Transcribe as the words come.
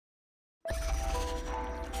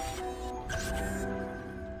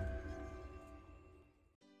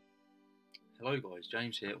Hello guys,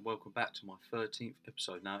 James here and welcome back to my 13th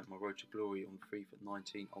episode now in my Road to Glory on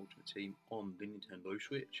FIFA19 Ultimate Team on the Nintendo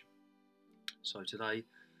Switch. So today,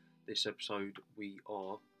 this episode, we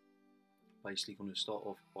are basically going to start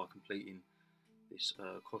off by completing this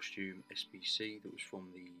costume SBC that was from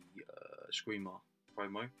the Screamer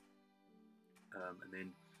promo. And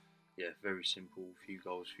then, yeah, very simple, few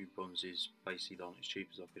goals, few bronzes, basically done as cheap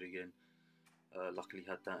as I could again. Luckily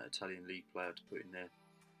had that Italian league player to put in there.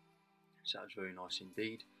 So that was very nice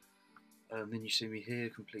indeed. Then you see me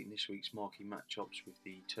here completing this week's marquee matchups with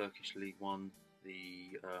the Turkish League 1,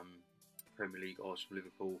 the Premier League Arsenal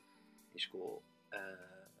Liverpool. It's got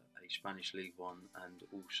a Spanish League 1 and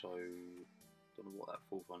also, don't know what that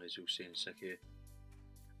fourth one is, you'll see in a sec here.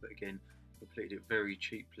 But again, completed it very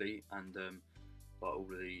cheaply and like all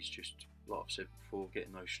of these, just like I've said before,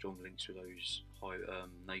 getting those strong links with those high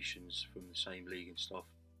nations from the same league and stuff.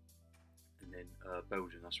 And then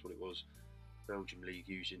Belgium, that's what it was. Belgium League,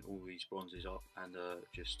 using all these bronzes up and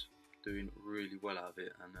just doing really well out of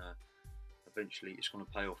it, and eventually it's going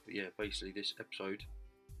to pay off. But yeah, basically this episode,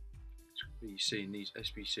 it's going to be seeing these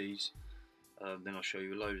SBCs, then I'll show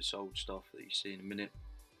you a load of sold stuff that you see in a minute,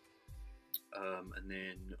 and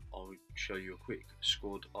then I'll show you a quick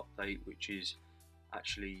squad update, which is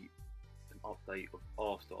actually an update of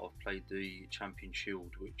after I've played the Champion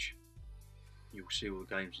Shield, which you'll see all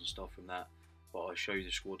the games and stuff from that, but I'll show you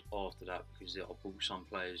the squad after that because I bought some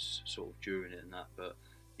players sort of during it and that. But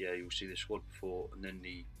yeah, you'll see the squad before and then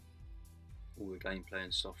all the gameplay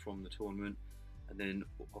and stuff from the tournament. And then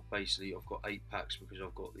I've got 8 packs because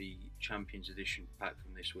I've got the Champions Edition pack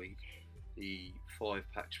from this week, the 5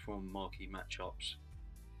 packs from marquee matchups,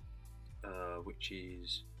 which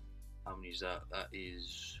is, how many is that?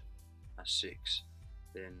 That's 6.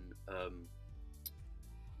 Then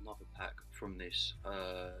another pack from this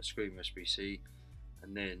Screamer SBC,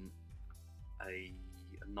 and then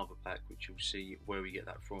another pack which you'll see where we get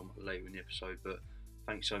that from later in the episode. But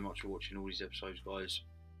thanks so much for watching all these episodes, guys.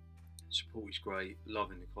 Support is great,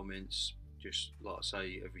 loving the comments, just like I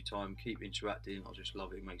say every time, keep interacting. I just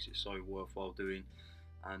love it, it makes it so worthwhile doing.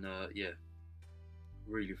 And yeah,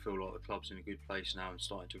 really feel like the club's in a good place now and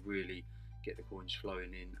starting to really get the coins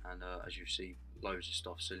flowing in, and as you see, loads of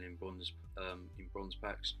stuff selling in bronze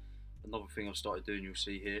packs. Another thing I've started doing, you'll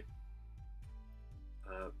see here,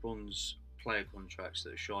 bronze player contracts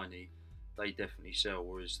that are shiny, they definitely sell,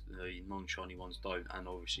 whereas the non-shiny ones don't, and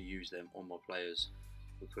obviously use them on my players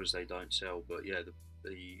because they don't sell. But yeah,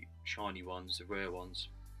 the shiny ones, the rare ones,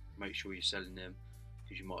 make sure you're selling them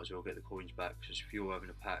because you might as well get the coins back, because if you're having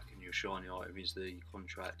a pack and your shiny item is the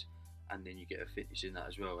contract and then you get a fitness in that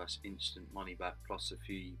as well, that's instant money back, plus a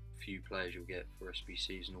few players you'll get for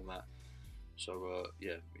SBCs and all that. So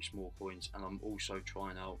yeah, it's more coins. And I'm also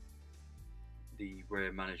trying out the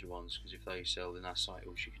rare manager ones, because if they sell, then that's something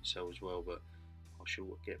else you can sell as well. But I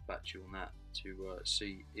shall get back to you on that to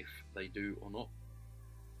see if they do or not.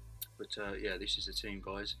 But yeah, this is the team,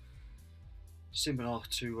 guys. Similar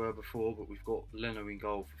to before, but we've got Leno in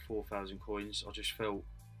goal for 4,000 coins. I just felt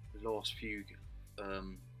the last few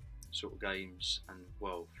sort of games, and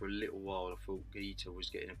well, for a little while I thought Gita was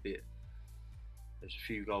getting a bit, there's a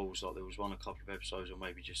few goals, like there was one a couple of episodes, or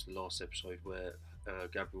maybe just the last episode, where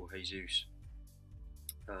Gabriel Jesus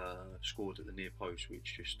scored at the near post,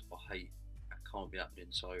 which just I hate, that can't be happening.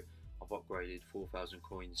 So I've upgraded 4,000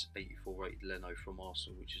 coins, 84 rated Leno from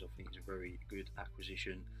Arsenal, which is, I think, is a very good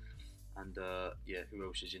acquisition. And yeah, who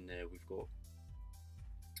else is in there? We've got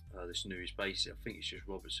the Snoo is basic, I think it's just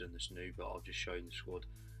Robertson, the Snoo, but I'll just show you the squad.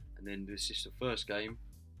 And then this is the first game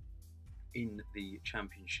in the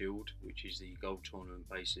Champion Shield, which is the gold tournament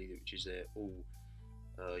basically, which is there all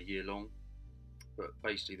year long. But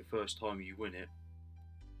basically the first time you win it,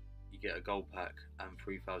 you get a gold pack and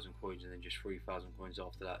 3,000 coins, and then just 3,000 coins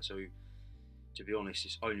after that. So to be honest,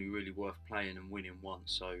 it's only really worth playing and winning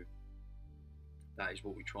once. So that is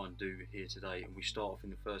what we try and do here today. And we start off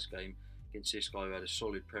in the first game against this guy who had a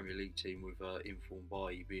solid Premier League team with Informed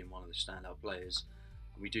Bailly being one of the standout players.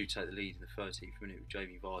 We do take the lead in the 13th minute with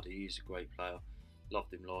Jamie Vardy. He is a great player.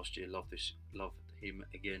 Loved him last year. Loved him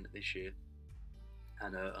again this year.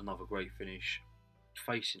 And another great finish,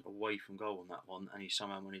 facing away from goal on that one, and he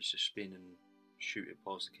somehow managed to spin and shoot it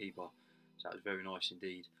past the keeper. So that was very nice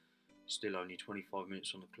indeed. Still only 25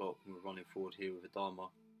 minutes on the clock, and we're running forward here with Adama,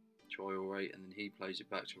 Traore, and then he plays it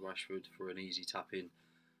back to Rashford for an easy tap in.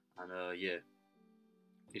 And yeah,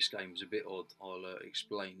 this game was a bit odd. I'll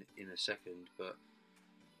explain in a second, but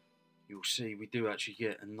you'll see we do actually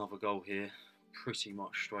get another goal here pretty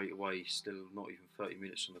much straight away. Still not even 30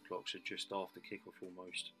 minutes on the clock, so just after kickoff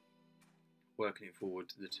almost. Working it forward,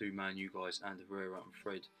 the two Man U guys and Herrera and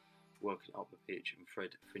Fred working up the pitch, and Fred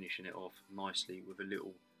finishing it off nicely with a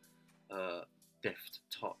little deft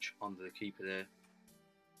touch under the keeper there,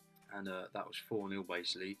 and that was 4-0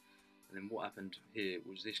 basically. And then what happened here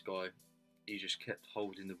was this guy, he just kept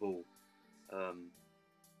holding the ball for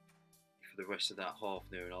the rest of that half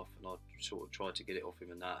near enough, and I sort of tried to get it off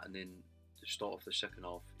him and that, and then to start off the second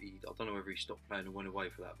half, I don't know whether he stopped playing and went away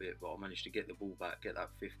for that bit, but I managed to get the ball back, get that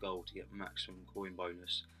 5th goal to get maximum coin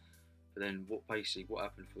bonus. But then what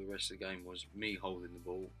happened for the rest of the game was me holding the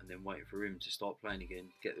ball and then waiting for him to start playing again,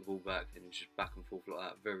 get the ball back, and it was just back and forth like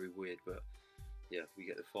that. Very weird, but yeah, we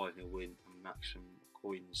get the 5-0 win and maximum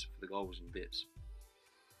coins for the goals and bits.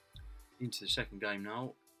 Into the second game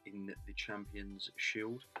now in the Champions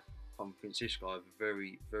Shield. Come against this guy, a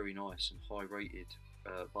very, very nice and high rated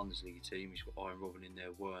Bundesliga team. He's got Iron Robin in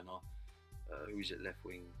there, Werner, who's at left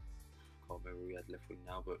wing. Can't remember who he had left wing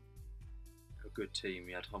now, but a good team.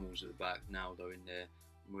 We had Hummels at the back, Naldo in there,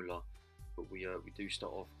 Muller. But we do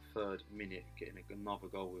start off 3rd minute getting another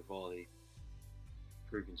goal with Vardy,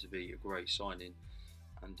 proving to be a great signing.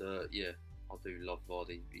 And yeah, I do love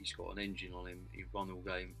Vardy. He's got an engine on him. He run all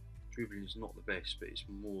game. Dribbling is not the best, but it's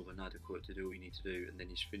more than adequate to do what you need to do. And then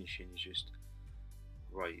his finishing is just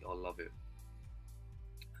great. I love it.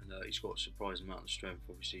 And he's got a surprising amount of strength,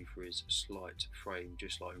 obviously, for his slight frame,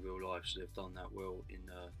 just like in real life. So they've done that well in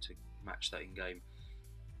to match that in game.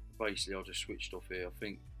 Basically, I just switched off here. I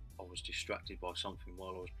think I was distracted by something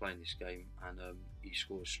while I was playing this game, and he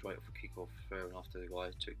scores straight off a kick-off. Fair enough to the guy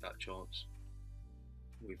who took that chance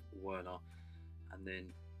with Werner, and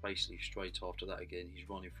then basically straight after that again, he's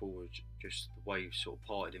running forward. Just the waves sort of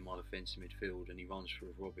parted in my defence in midfield, and he runs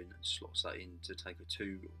through Robin and slots that in to take a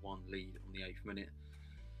 2-1 lead on the 8th minute.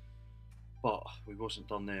 But we wasn't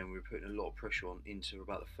done there, and we were putting a lot of pressure on into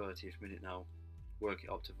about the 30th minute now. Work it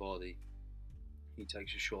up to Vardy. He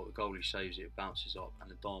takes a shot, the goalie saves it, bounces up, and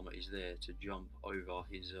the Adama is there to jump over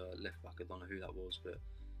his left back. I don't know who that was, but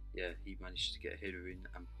yeah, he managed to get a header in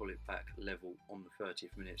and pull it back level on the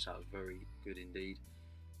 30th minute. So that was very good indeed,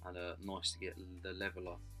 and nice to get the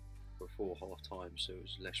leveller before half time, so it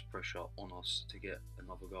was less pressure on us to get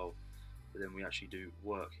another goal. But then we actually do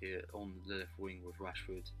work here on the left wing with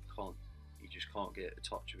Rashford. He just can't get a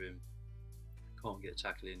touch of him, can't get a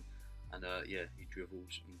tackle in. And yeah, he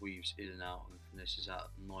dribbles and weaves in and out and finesses out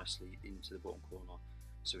nicely into the bottom corner.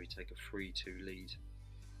 So we take a 3-2 lead.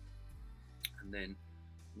 And then,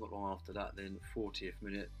 not long after that, then 40th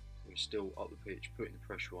minute, we're still up the pitch, putting the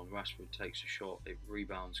pressure on. Rashford takes a shot, it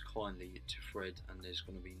rebounds kindly to Fred, and there's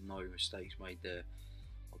going to be no mistakes made there.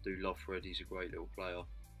 I do love Fred, he's a great little player.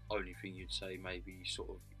 Only thing you'd say, maybe he's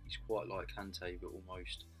quite like Kante, but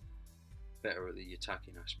almost better at the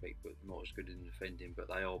attacking aspect, but not as good in defending. But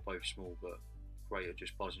they are both small, but great at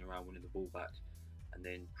just buzzing around, winning the ball back. And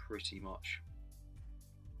then pretty much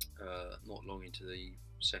not long into the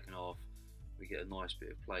second half, we get a nice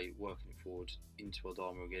bit of play, working it forward into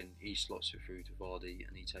Adama again. He slots it through to Vardy,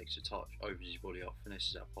 and he takes a touch, opens his body up,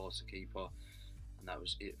 finesses that past the keeper, and that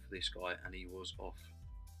was it for this guy, and he was off.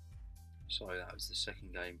 So that was the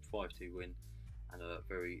second game, 5-2 win, and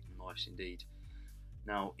very nice indeed.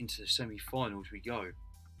 Now into the semi-finals we go,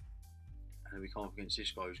 and we come up against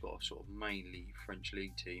this guy who's got a sort of mainly French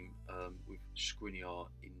league team, with Skriniar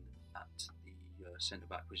in at the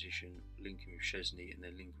centre-back position, linking with Chesney, and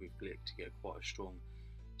then linking with Glick to get quite a strong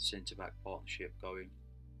centre-back partnership going.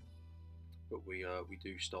 But we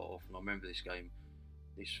do start off, and I remember this game.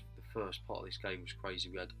 The first part of this game was crazy.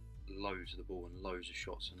 We had loads of the ball and loads of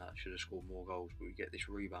shots, and that should have scored more goals. But we get this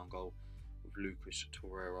rebound goal with Lucas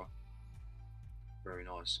Torreira. Very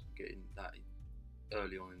nice, getting that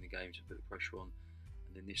early on in the game to put the pressure on.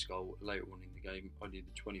 And then this goal later on in the game, only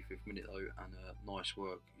the 25th minute though, and nice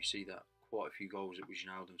work. You see that quite a few goals that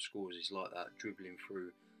Wijnaldum scores is like that, dribbling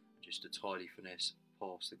through, just a tidy finesse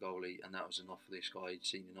past the goalie, and that was enough for this guy. He'd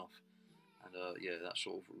seen enough, and yeah, that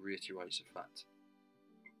sort of reiterates the fact.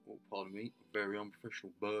 Well, pardon me, very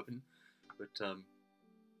unprofessional bourbon, but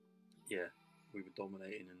yeah, we were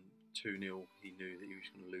dominating, and 2-0. He knew that he was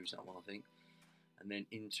going to lose that one, I think. And then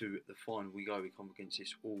into the final we go. We come against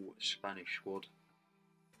this all Spanish squad,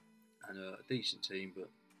 and a decent team, but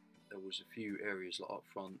there was a few areas like up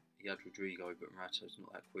front. He had Rodrigo, but Morata's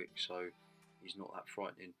not that quick, so he's not that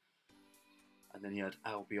frightening. And then he had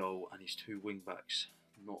Albiol and his two wing backs,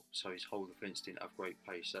 so his whole defence didn't have great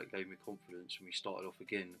pace. That gave me confidence, and we started off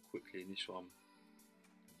again quickly in this one.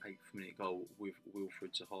 8th minute goal with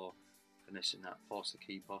Wilfried Zaha finessing that past the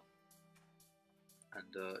keeper,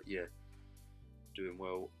 and yeah, doing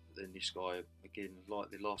well. Then this guy, again,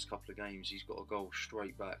 like the last couple of games, he's got a goal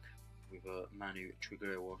straight back with Manu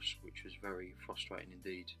Trigueros, which was very frustrating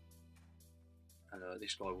indeed. and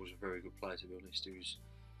this guy was a very good player, to be honest. He was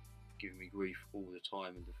giving me grief all the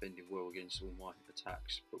time and defending well against all my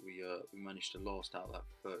attacks, but we managed to last out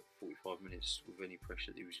that 45 minutes with any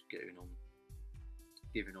pressure that he was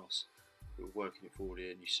giving us. We were working it forward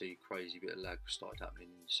here, and you see crazy bit of lag started happening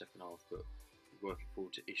in the second half, but we're working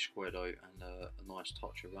forward to Izquierdo, and a nice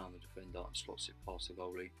touch around the defender and slots it past the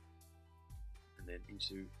goalie, and then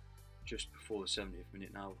into just before the 70th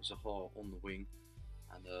minute now, Zaha on the wing,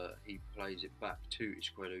 and he plays it back to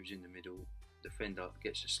Izquierdo, who's in the middle. Defender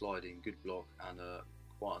gets a slide in, good block, and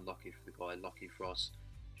quite unlucky for the guy, lucky for us,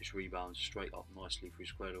 just rebounds straight up nicely for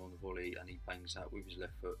Izquierdo on the volley, and he bangs that with his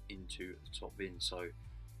left foot into the top bin. So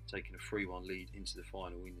taking a 3-1 lead into the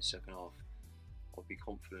final in the second half. I'd be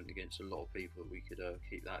confident against a lot of people that we could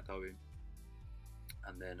keep that going.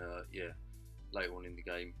 And then yeah, later on in the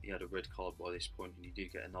game he had a red card by this point, and he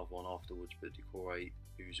did get another one afterwards, but Decore,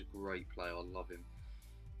 who's a great player, I love him.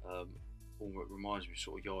 Almost reminds me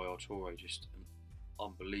sort of Yaya Toure, just an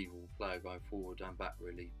unbelievable player going forward and back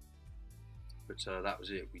really. But that was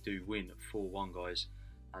it. We do win 4-1, guys,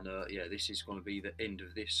 and yeah, this is going to be the end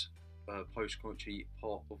of this post-crunchy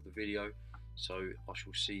part of the video. So I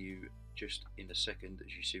shall see you just in a second,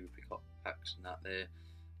 as you see we pick up packs and that there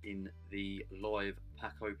in the live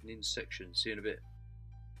pack opening section. See you in a bit.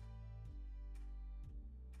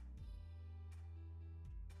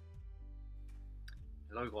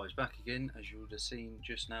 Hello guys, back again. As you would have seen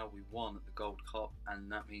just now, we won the Gold Cup,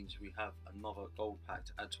 and that means we have another gold pack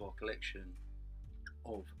to add to our collection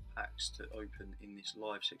of packs to open in this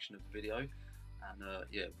live section of the video. And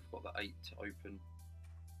yeah, we've got the 8 to open.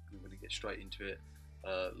 I'm going to get straight into it.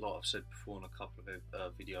 Like I've said before in a couple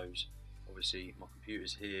of videos, obviously my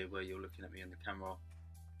computer's here where you're looking at me on the camera,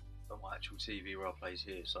 but my actual TV rail plays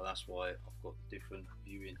here, so that's why I've got different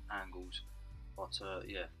viewing angles. But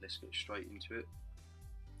yeah, let's get straight into it.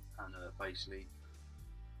 And basically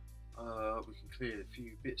we can clear a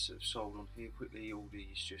few bits that have sold on here quickly. All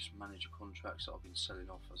these just manager contracts that I've been selling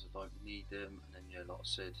off as I don't need them, and then yeah, like I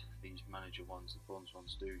said, these manager ones, the bronze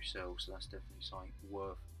ones, do sell, so that's definitely something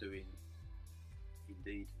worth doing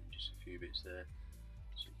indeed. And just a few bits there,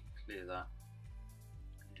 so you can clear that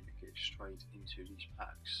and then get straight into these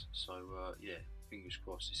packs. So yeah, fingers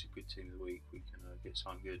crossed, it's a good team of the week, we can get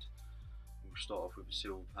something good. We'll start off with a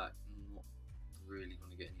silver pack. Not really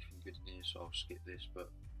going to get anything good in here, so I'll skip this, but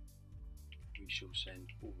we shall send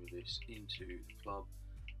all of this into the club,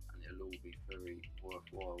 and it'll all be very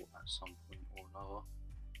worthwhile at some point or another.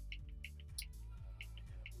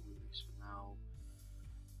 Yeah, all of this for now,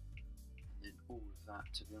 and then all of that,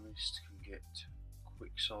 to be honest, can get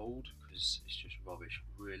quick sold because it's just rubbish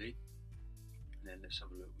really. And then let's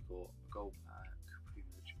have a look. We've got a gold pack,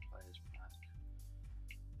 premium legend players pack,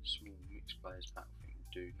 small mixed players pack. I think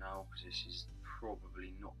we'll do now because this is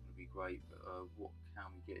probably not going to be great, but what can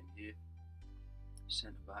we get in here?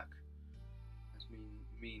 Centre back, that's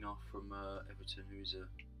Mina from Everton, who is a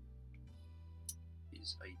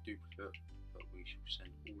duplicate, but we shall send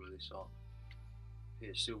all of this up.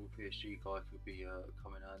 Here, silver PSG guy could be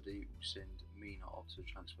coming handy. We'll send Mina up to the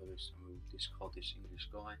transfer list, and we'll discard this English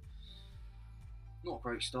guy. Not a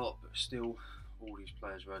great start, but still, all these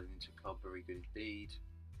players are added into the club, very good indeed.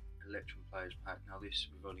 Electron players pack. Now this,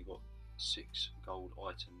 we've only got 6 gold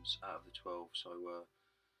items out of the 12, so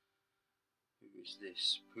who is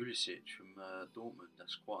this? Pulisic from Dortmund.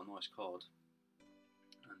 That's quite a nice card,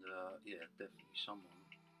 and yeah, definitely someone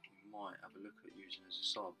we might have a look at using as a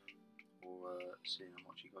sub, or seeing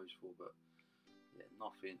how much he goes for. But yeah,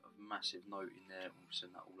 nothing of massive note in there. We'll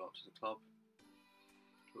send that all up to the club,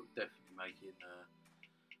 but we're definitely making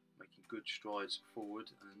good strides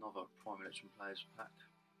forward. And another prime election players pack.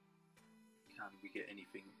 Can we get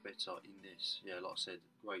anything better in this? Yeah, like I said,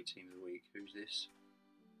 great team of the week. Who's this?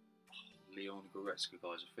 Oh, Leon Goretzka,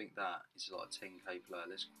 guys. I think that is like a 10k player.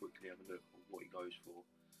 Let's quickly have a look at what he goes for.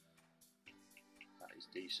 That is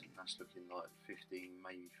decent. That's looking like 15,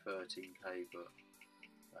 maybe 13k, but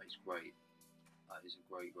that is great. That is a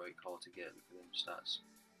great card to get. Look at them stats.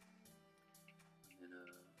 And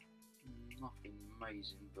then nothing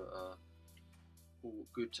amazing, but all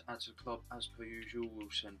good to add to the club as per usual.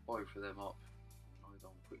 We'll send both of them up. Load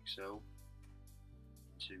on quick sell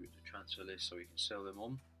into the transfer list so we can sell them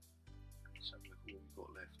on. Let's have a look at what we've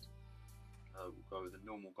got left. We'll go with the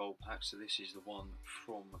normal gold pack. So this is the one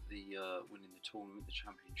from the winning the tournament, the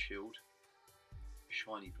Champion Shield.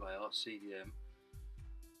 Shiny player, CDM,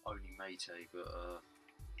 only Mate, but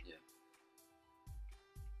yeah,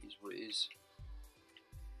 is what it is.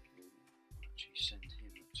 We'll actually send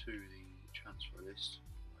him to the transfer list.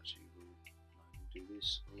 Actually, we'll do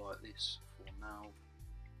this like this for now.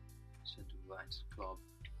 Send all that to the club.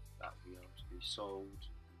 that will be able to be sold,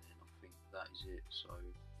 and then I think that is it. So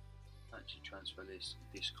actually transfer list and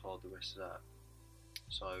discard the rest of that.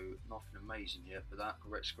 So nothing amazing yet, but that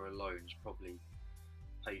Goretzka alone is probably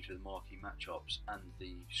paid for the marquee matchups and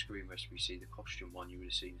the screen recipe, the costume one you would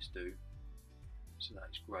have seen us do. So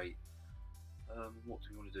that is great. What do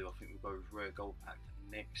we want to do? I think we'll go with rare gold pack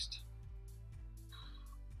next.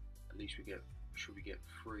 At least we get, should we get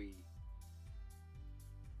 3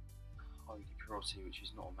 Holy Perotti, which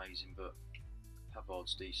is not amazing, but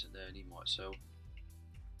Pavard's decent there and he might sell.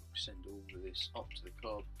 We'll send all of this up to the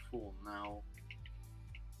club for now.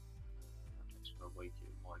 Let's go wake it,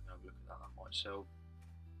 we might go look at that, that might sell.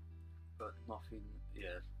 But nothing,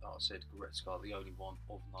 yeah, like I said, Goretzka the only one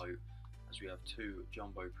of note, as we have 2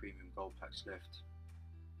 jumbo premium gold packs left.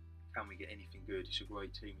 Can we get anything good? It's a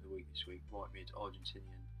great team of the week this week. Right mid,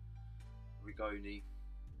 Argentinian, Rigoni,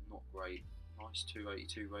 not great. Nice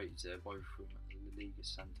 282 ratings there, both from La Liga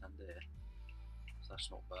Santander. So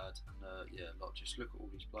that's not bad. And yeah, like just look at all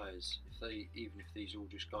these players. If they, even if these all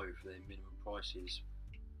just go for their minimum prices,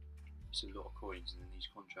 it's a lot of coins, and then these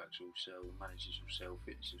contracts will sell, managers will sell,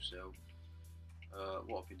 fitness will sell.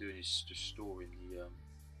 What I've been doing is just storing the. We'll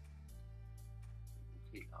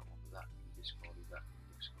keep that one, but that can be discarded. That can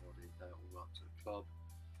be discarded. They're all up to the club.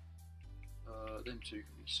 Them 2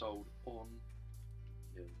 can be sold on.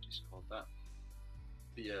 Yeah, we'll discard that.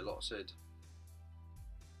 But yeah, like I said,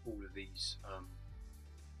 all of these,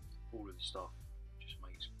 all of the stuff just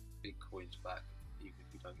makes big coins back, even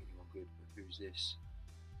if we don't get anyone good. But who's this?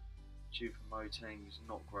 Choupo-Moting is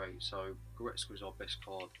not great, so Goretzka is our best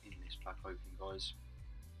card in this pack opening, guys.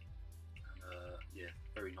 And yeah,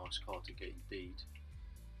 very nice card to get indeed.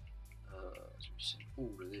 So we send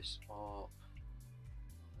all of this up.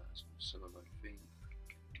 That's going to sell, I don't think.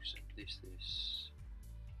 We'll send this, and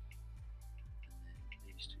then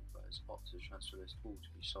these 2 players up to the transfer list, all to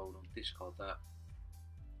be sold on. Discard that.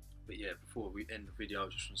 But yeah, before we end the video, I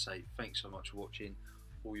just want to say thanks so much for watching.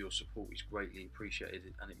 All your support is greatly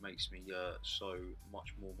appreciated, and it makes me so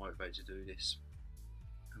much more motivated to do this.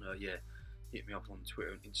 And yeah, hit me up on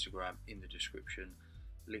Twitter and Instagram in the description.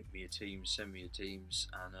 Link me your teams, send me your teams,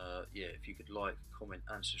 and yeah, if you could like, comment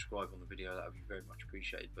and subscribe on the video, that would be very much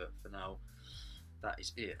appreciated. But for now, that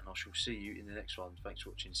is it, and I shall see you in the next one. Thanks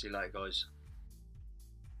for watching. See you later, guys.